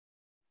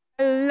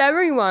Hello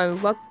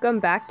everyone, welcome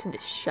back to the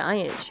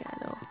Cheyenne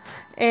channel.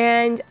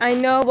 And I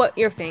know what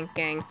you're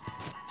thinking.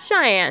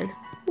 Cheyenne,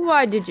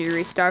 why did you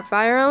restart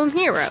Fire Emblem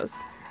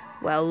Heroes?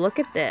 Well, look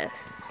at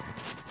this.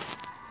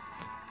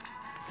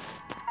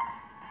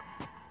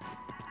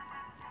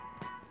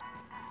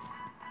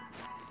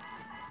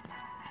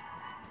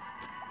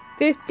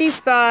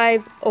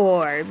 "55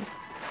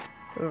 orbs.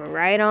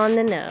 Right on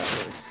the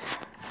nose.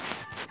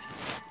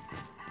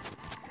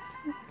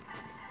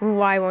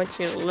 Why won't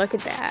you look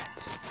at that?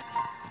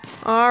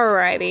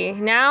 Alrighty,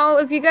 now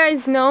if you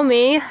guys know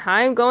me,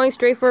 I'm going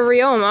straight for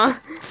Ryoma.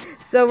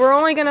 So we're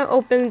only gonna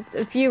open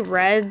a few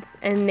reds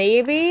and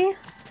maybe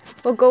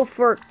we'll go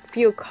for a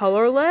few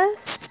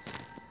colorless.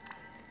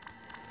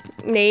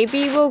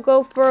 Maybe we'll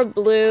go for a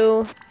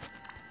blue,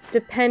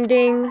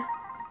 depending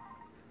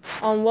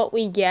on what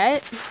we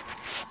get.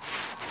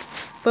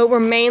 But we're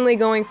mainly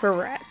going for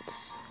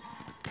reds.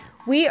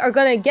 We are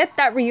gonna get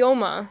that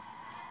Ryoma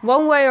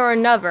one way or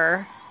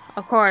another.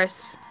 Of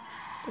course,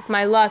 with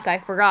my luck, I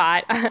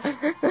forgot.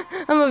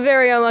 I'm a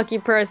very unlucky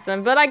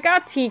person, but I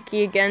got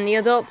Tiki again, the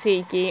adult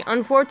Tiki.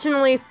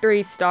 Unfortunately,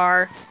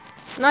 3-star.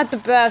 Not the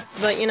best,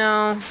 but you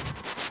know,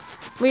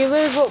 we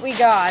live what we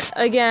got.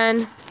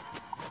 Again,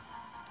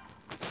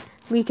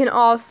 we can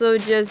also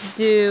just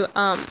do,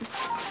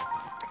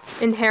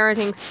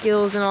 inheriting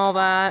skills and all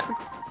that.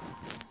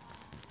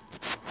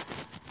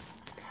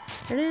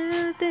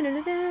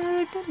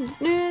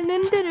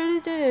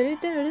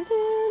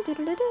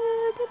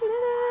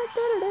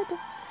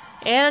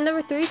 And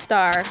another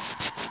 3-star.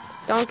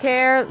 Don't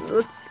care.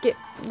 Let's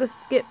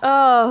skip.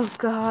 Oh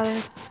god,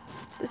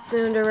 the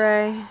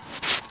tsundere.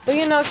 But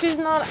you know, she's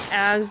not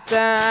as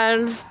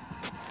bad.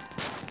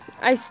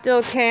 I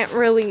still can't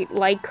really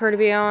like her, to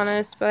be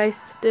honest, but I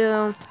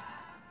still.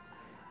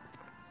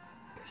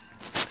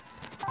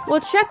 We'll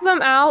check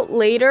them out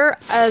later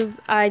as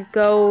I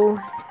go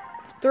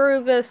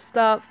through this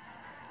stuff.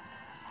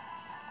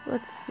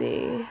 Let's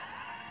see.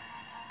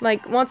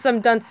 Like, once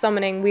I'm done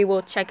summoning, we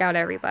will check out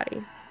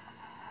everybody.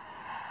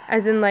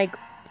 As in, like,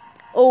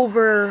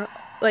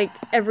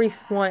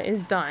 everyone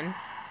is done.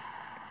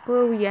 Who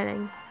are we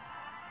getting?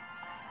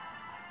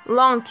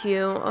 Long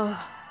queue. Ugh.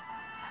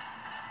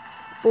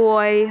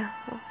 Boy.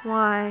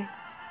 Why?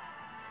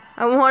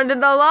 I wanted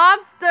a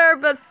lobster,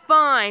 but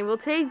fine. We'll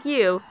take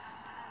you.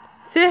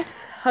 I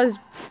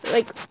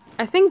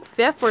think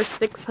 5th or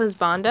 6th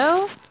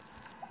husbando?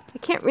 I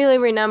can't really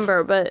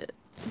remember, but.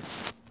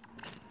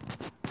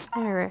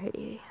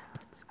 Alrighty.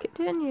 Let's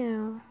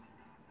continue.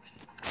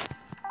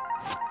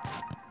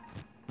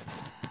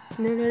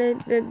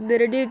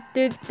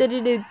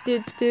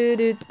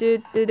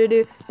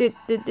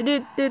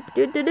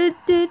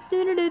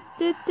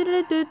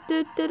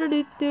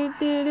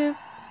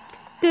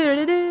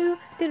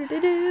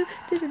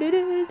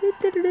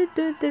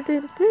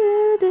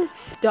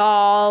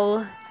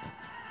 Stall.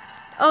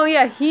 Oh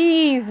yeah,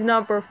 he's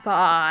number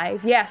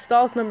 5. Yeah,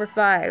 Stall's number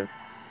 5.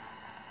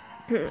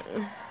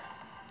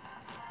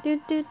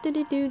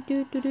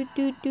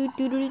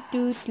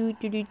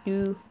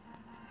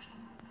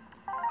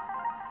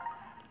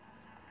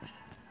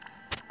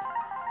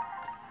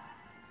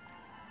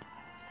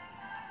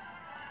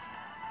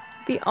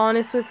 Be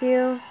honest with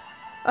you,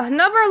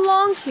 another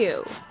long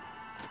queue.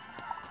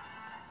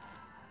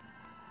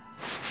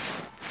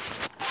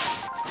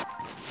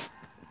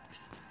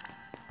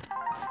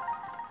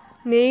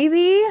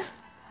 Maybe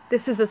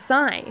this is a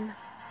sign,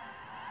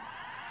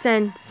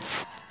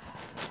 since,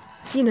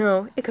 you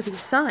know, it could be a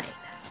sign.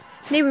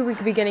 Maybe we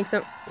could be getting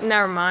some.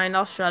 Never mind.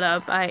 I'll shut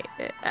up. I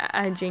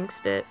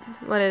jinxed it.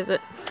 What is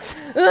it?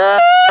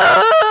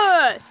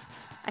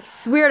 I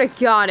swear to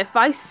God, if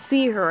I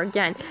see her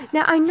again.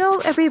 Now I know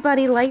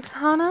everybody likes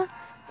Hana,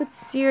 but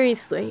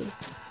seriously,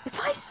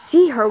 if I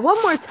see her one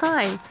more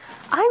time,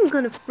 I'm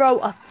gonna throw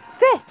a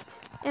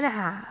fit and a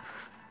half.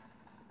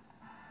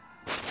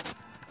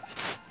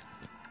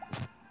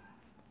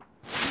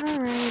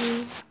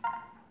 Alrighty.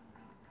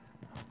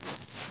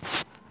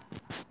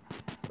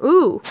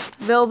 Ooh,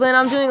 well then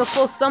I'm doing a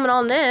full summon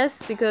on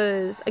this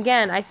because,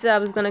 again, I said I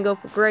was gonna go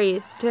for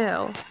Grace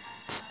too.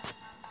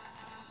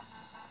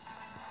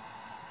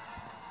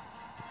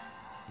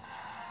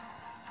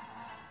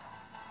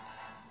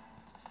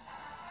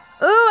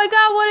 Ooh, I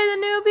got one of the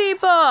new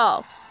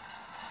people!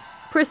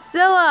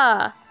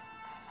 Priscilla!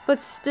 But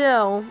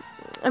still,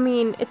 I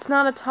mean, it's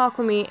not a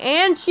Takumi,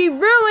 and she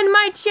ruined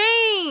my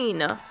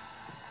chain!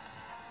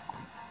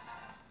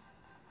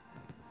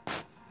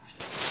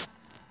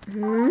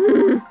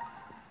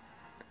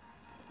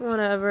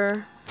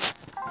 Whatever.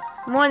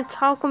 I want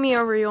Takumi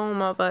or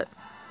Ryoma, but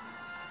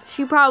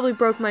she probably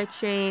broke my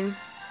chain.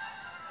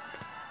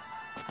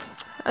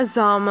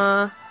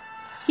 Azama.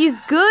 He's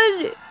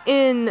good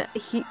in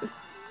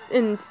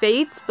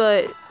Fates,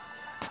 but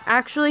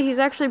actually, he's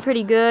actually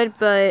pretty good,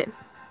 but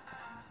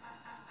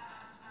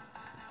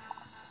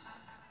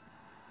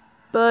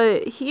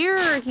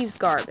here he's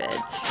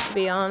garbage, to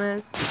be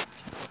honest.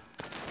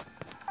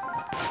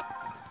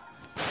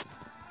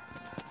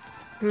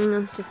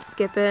 Let's just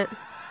skip it.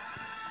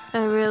 I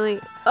really...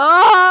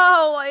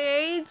 Oh, I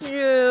hate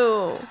you!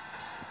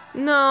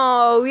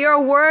 No,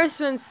 you're worse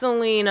than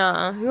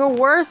Selena. You're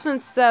worse than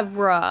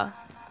Sevra.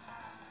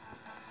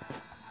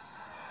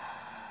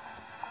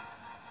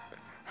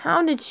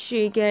 How did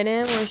she get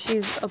in when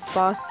she's a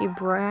bossy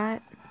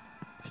brat?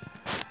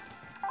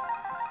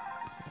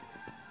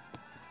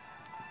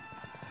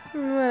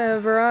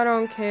 Whatever, I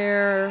don't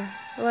care.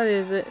 What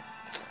is it?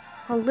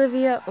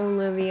 Olivia.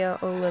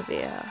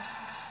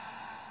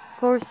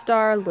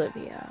 4-star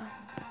Olivia.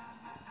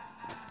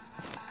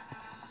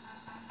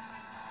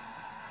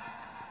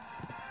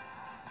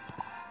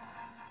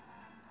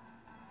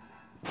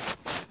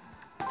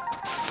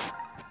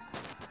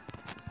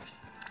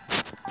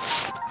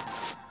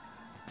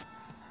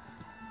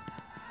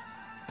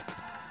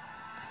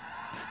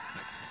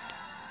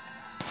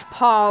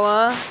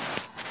 Paula.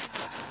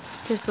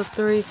 Just a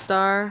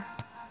 3-star.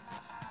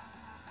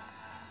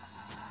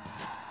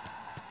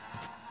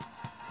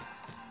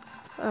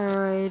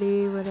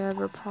 Alrighty,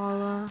 whatever,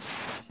 Paula.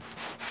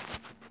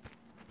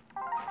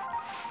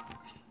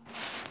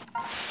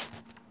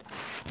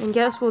 And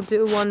guess we'll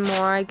do one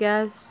more, I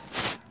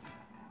guess.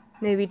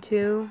 Maybe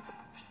 2.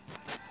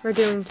 We're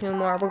doing 2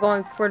 more. We're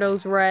going for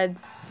those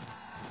reds.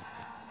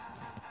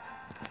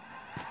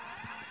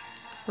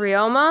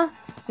 Ryoma?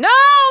 No!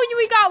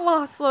 We got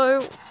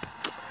Laszlo!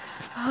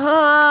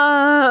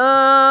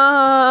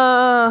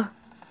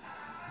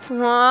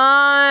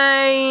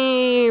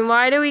 Why?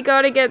 Why do we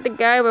gotta get the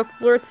guy that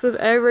flirts with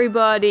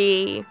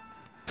everybody?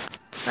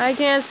 I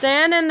can't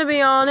stand him, to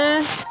be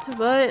honest,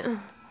 but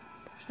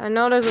I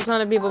know there's a ton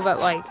of people that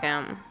like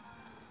him.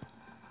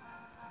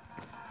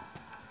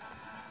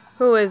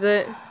 Who is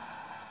it?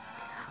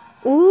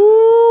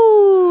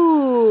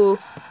 Ooh!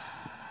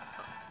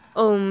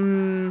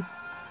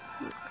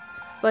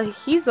 But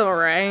he's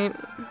alright.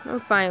 I'm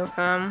fine with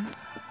him.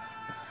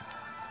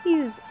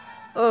 He's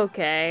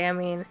okay. I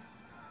mean,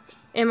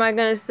 am I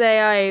gonna say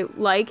I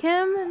like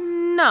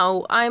him?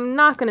 No, I'm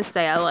not gonna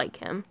say I like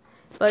him.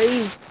 But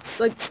he's,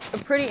 like, a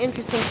pretty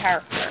interesting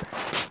character.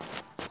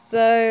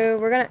 So,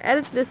 we're gonna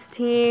edit this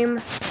team.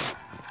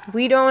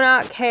 We do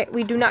not care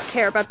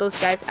about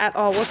those guys at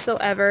all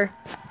whatsoever.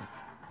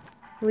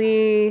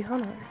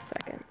 Hold on a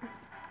second.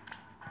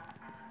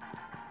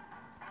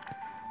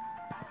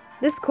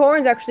 This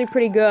Corrin's actually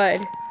pretty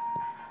good.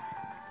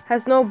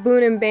 Has no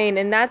Boon and Bane,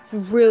 and that's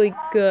really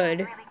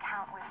good.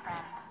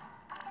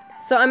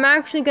 So I'm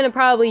actually gonna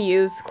probably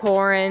use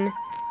Corrin,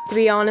 to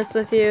be honest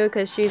with you,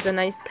 because she's a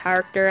nice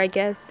character, I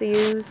guess, to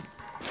use.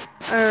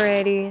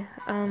 Alrighty,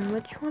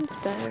 which one's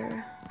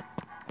better?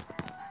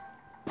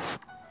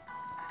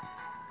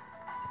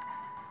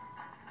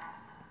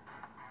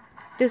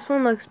 This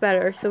one looks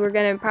better, so we're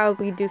gonna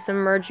probably do some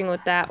merging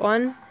with that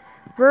one.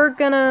 We're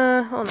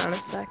gonna, hold on a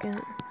second.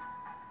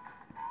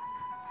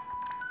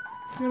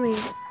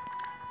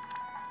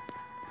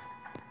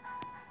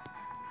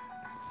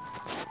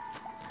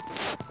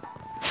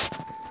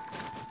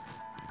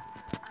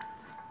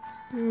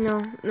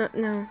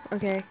 No,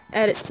 okay.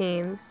 Edit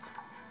teams.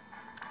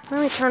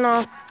 Let me turn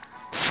off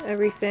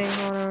everything,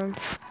 hold on.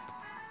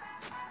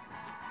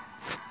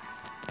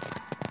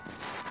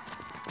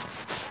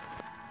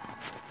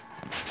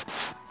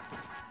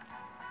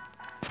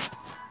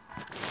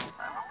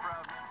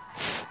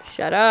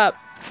 Shut up.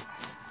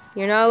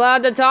 You're not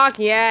allowed to talk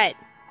yet.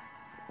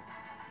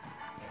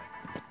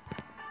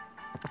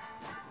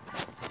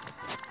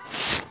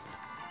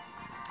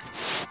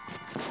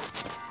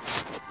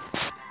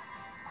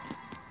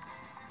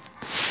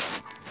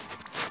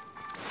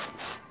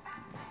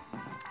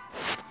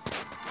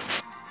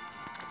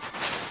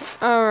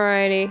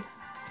 Alrighty.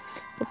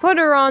 We'll put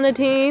her on the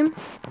team.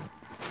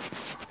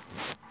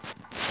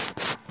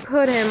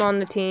 Put him on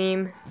the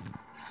team.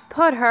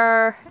 Put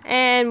her,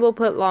 and we'll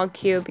put Long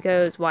Q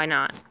because why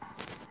not?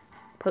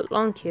 Put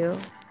Long Q.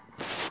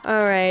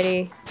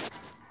 Alrighty.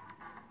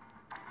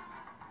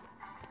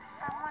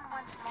 Someone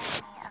once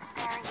made me a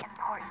very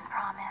important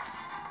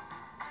promise.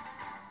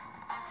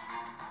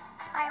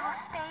 I will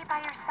stay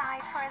by your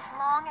side for as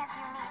long as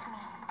you need me.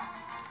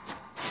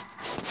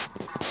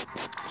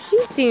 She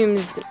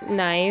seems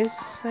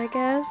nice, I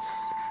guess.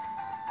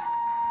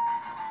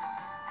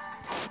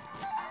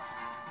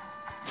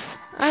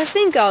 I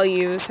think I'll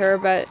use her,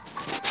 but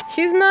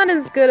she's not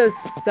as good as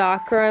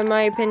Sakura in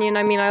my opinion.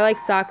 I mean, I like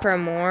Sakura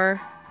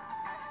more,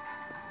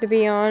 to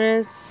be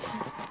honest.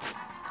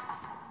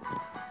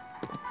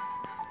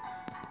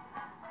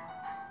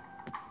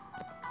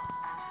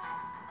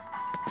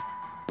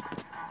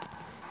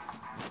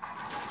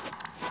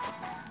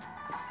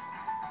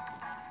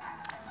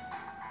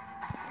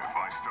 If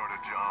I start a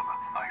job,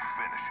 I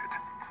finish it.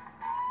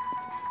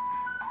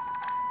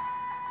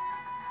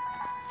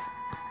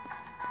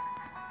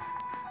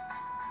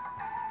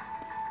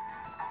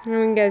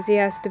 I guess he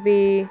has to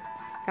be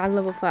at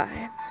level 5.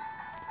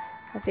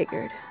 I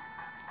figured.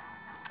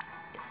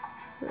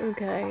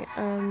 Okay,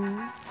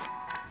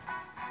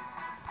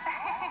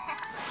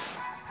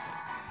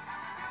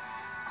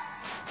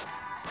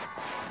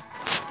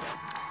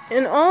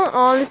 in all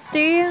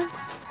honesty,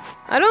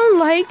 I don't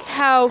like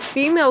how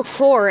female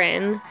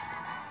Corrin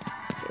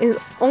is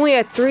only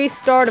a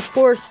 3-star to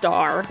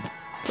 4-star.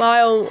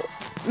 while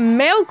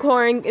male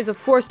coring is a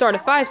 4-star to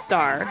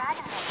 5-star. Dragon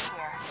maids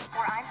here.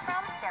 Where I'm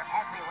from, they're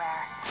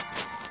everywhere.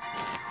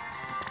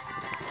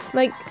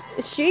 Like,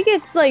 she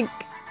gets like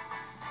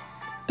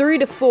 3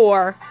 to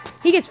 4.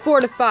 He gets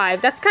 4 to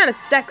 5. That's kind of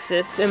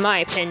sexist, in my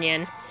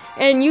opinion.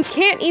 And you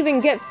can't even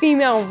get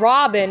female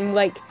Robin.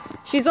 Like,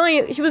 she was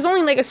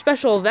only like a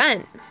special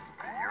event,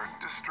 You're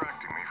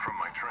distracting me from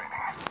my training.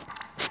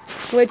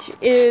 which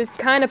is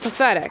kind of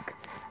pathetic.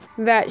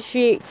 That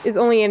she is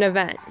only an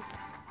event,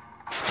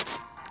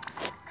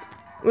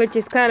 which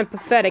is kind of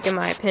pathetic, in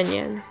my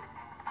opinion.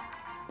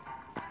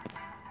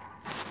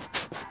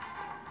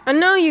 I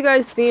know you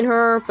guys seen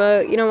her,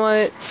 but you know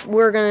what?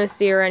 We're gonna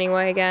see her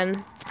anyway again.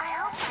 I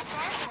hope my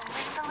dancing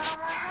brings a little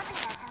more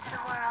happiness into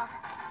the world.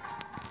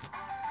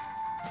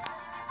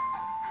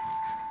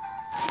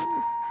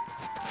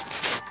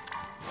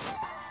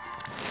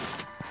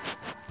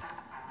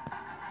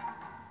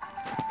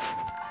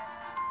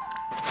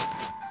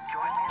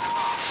 Join me in the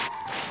room.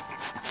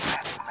 It's the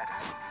best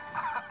medicine.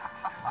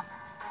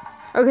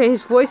 Okay,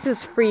 his voice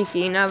is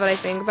freaky now that I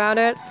think about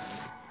it.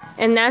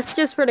 And that's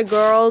just for the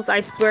girls,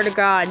 I swear to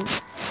God.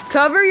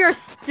 Cover your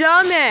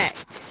stomach!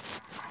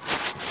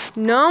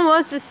 No one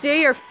wants to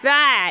see you're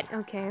fat.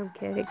 Okay, I'm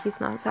kidding, he's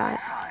not I fat.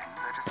 find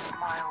that a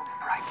smile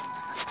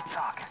brightens the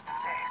darkest of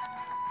days.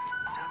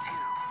 Don't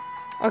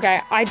you?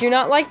 Okay, I do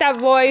not like that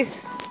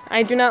voice.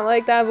 I do not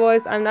like that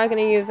voice. I'm not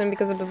gonna use him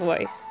because of the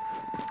voice.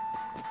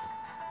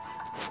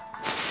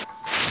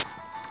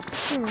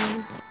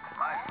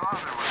 My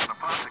father was an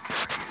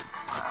apothecary.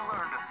 I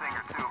learned a thing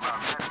or two about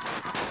medicine.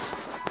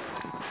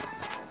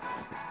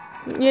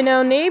 You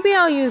know, maybe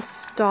I'll use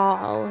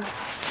stall.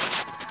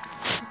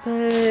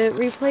 But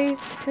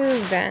replace who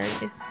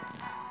then?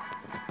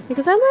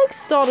 Because I like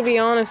stall, to be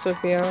honest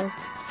with you.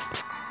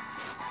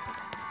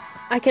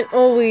 I can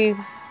always...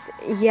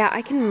 Yeah,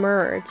 I can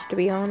merge, to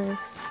be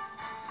honest.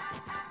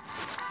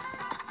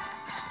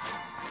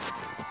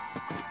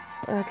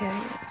 Okay,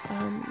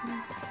 I'm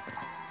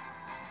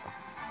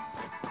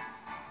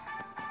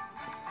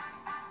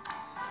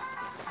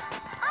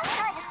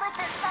trying to slip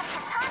in some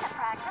katana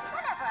practice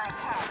whenever I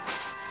can.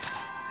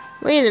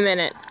 wait a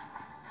minute.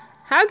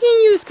 How can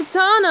you use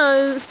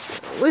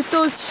katanas with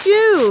those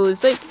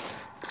shoes? Like,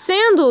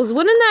 sandals,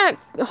 wouldn't that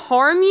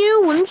harm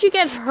you? Wouldn't you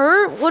get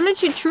hurt?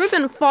 Wouldn't you trip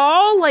and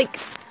fall? Like,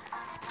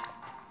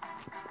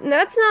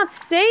 that's not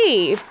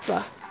safe. I'll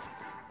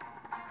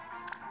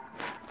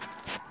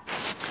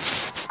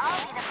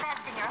be the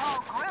best in your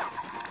whole group.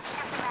 It's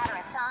just a matter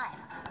of time.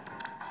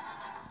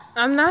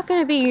 I'm not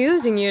gonna be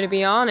using you, to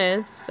be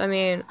honest. I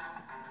mean,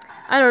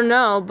 I don't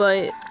know,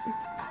 but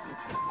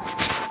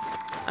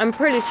I'm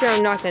pretty sure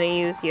I'm not gonna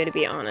use you, to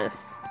be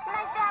honest.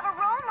 Nice to have a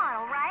role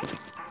model, right?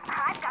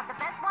 I've got the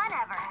best one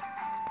ever.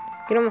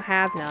 You don't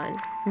have none.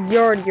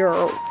 You're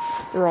your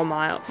role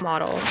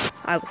model,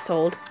 I was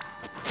told.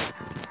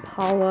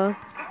 Paula.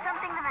 Is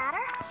something the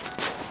matter?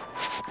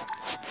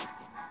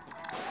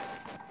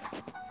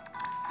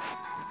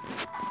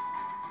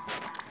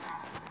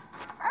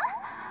 Huh?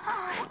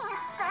 Oh, you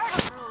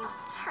startled me, you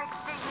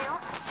trickster, you.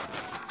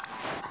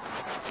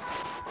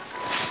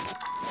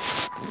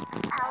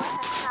 Powers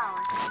and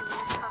flowers can be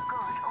used for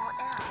good or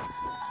ill.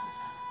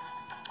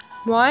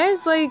 Why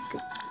is, like,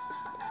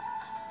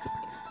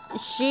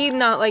 she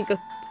not, like, a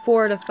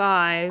 4 to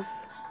 5?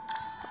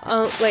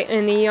 Like,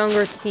 and the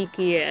younger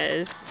Tiki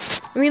is.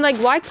 I mean, like,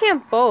 why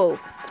can't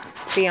both,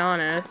 to be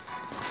honest?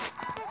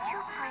 Did you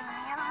bring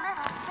me a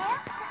little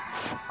gift?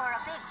 Or a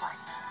big one?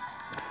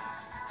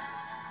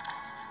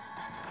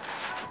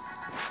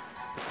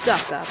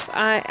 Stuck up.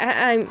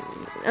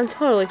 I'm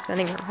totally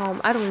sending her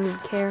home. I don't even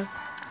care.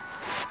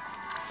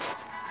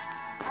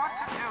 What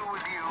to do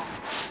with you?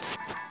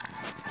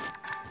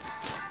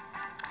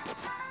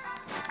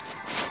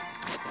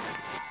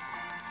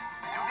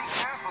 To be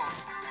careful.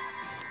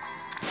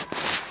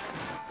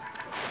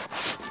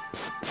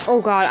 Oh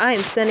god, I am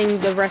sending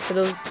the rest of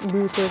those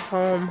losers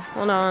home.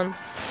 Hold on.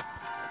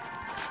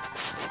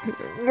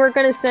 We're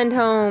gonna send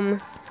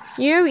home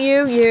you,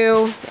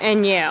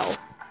 and you.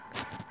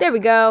 There we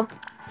go.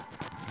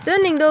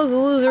 Sending those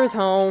losers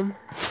home.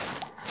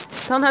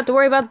 Don't have to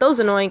worry about those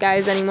annoying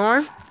guys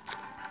anymore.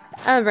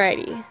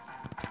 Alrighty.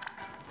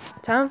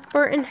 Time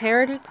for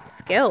inherited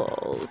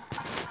skills.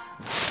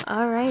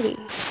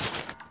 Alrighty.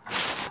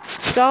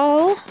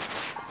 So,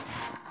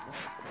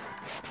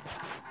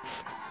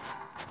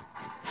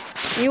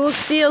 you will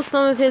steal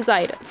some of his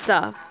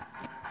stuff.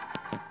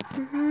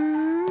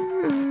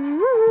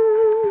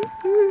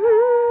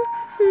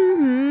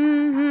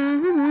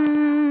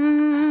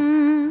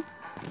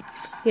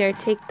 Here,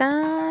 take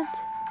that.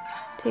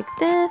 Take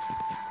this.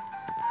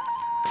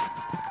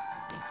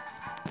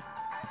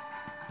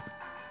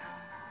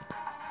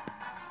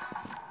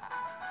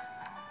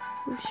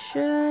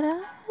 Should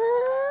I?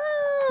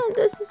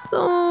 This is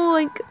so,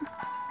 like,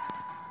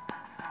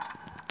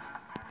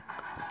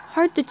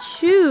 hard to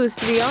choose,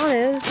 to be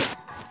honest.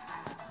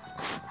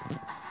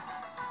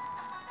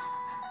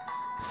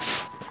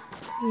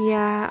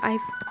 Yeah, I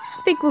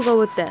think we'll go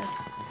with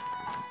this.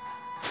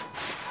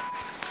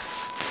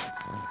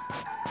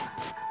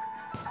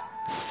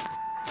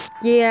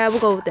 Yeah, we'll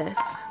go with this.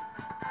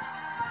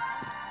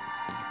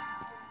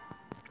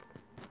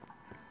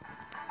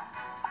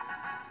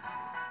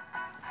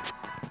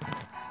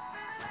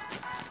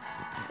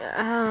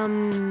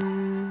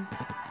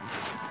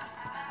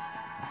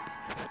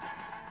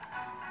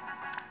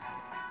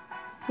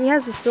 He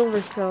has a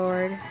silver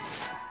sword.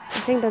 I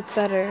think that's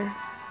better.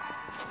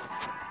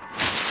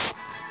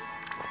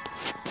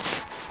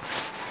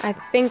 I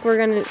think we're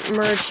gonna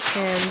merge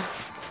him.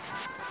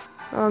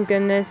 Oh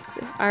goodness,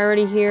 I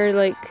already hear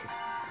the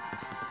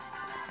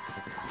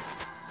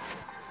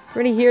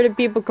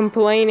people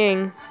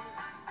complaining.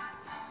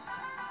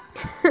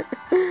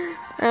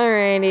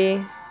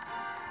 Alrighty.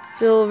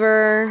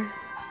 Silver.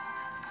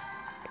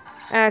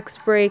 Axe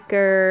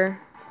breaker.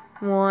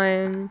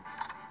 1.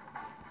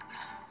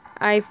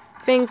 I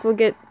think we'll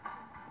get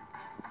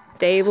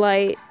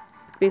daylight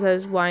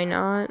because why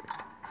not?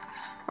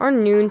 Or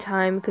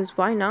noontime because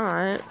why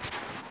not?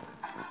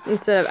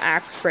 Instead of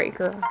axe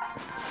breaker.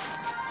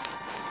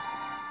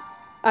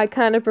 I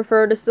kind of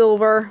prefer the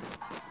silver.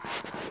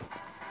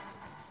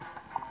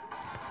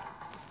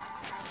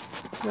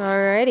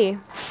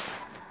 Alrighty.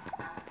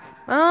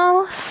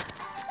 Well,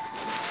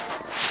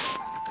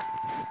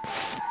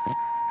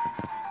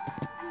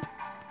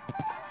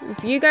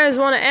 if you guys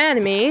want to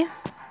add me,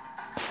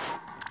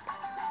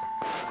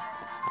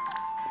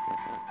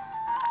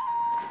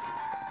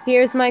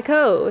 here's my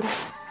code.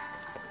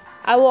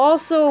 I will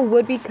also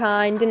would be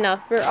kind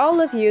enough for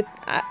all of you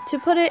to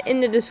put it in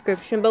the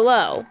description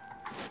below.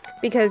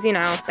 Because, you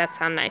know, that's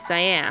how nice I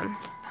am.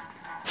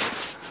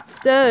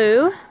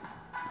 So,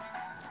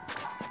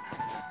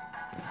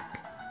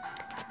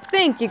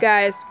 thank you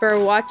guys for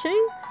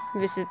watching.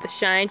 This is the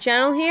Shine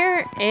channel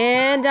here,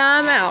 and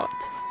I'm out.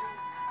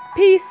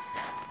 Peace.